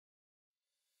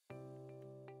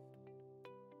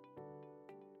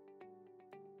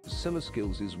Xcella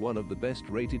Skills is one of the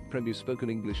best-rated premier spoken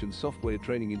English and software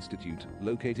training institute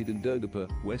located in Durgapur,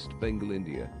 West Bengal,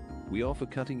 India. We offer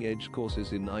cutting-edge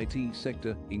courses in IT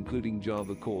sector, including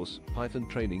Java course, Python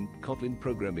training, Kotlin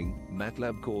programming,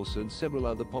 MATLAB course and several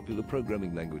other popular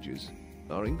programming languages.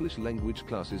 Our English language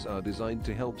classes are designed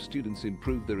to help students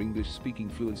improve their English speaking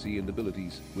fluency and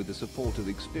abilities with the support of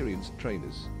experienced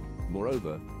trainers.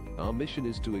 Moreover, our mission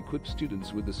is to equip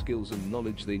students with the skills and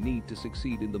knowledge they need to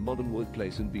succeed in the modern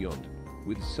workplace and beyond.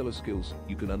 With Xcella Skills,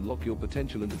 you can unlock your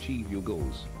potential and achieve your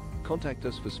goals. Contact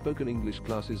us for spoken English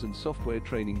classes and software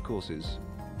training courses.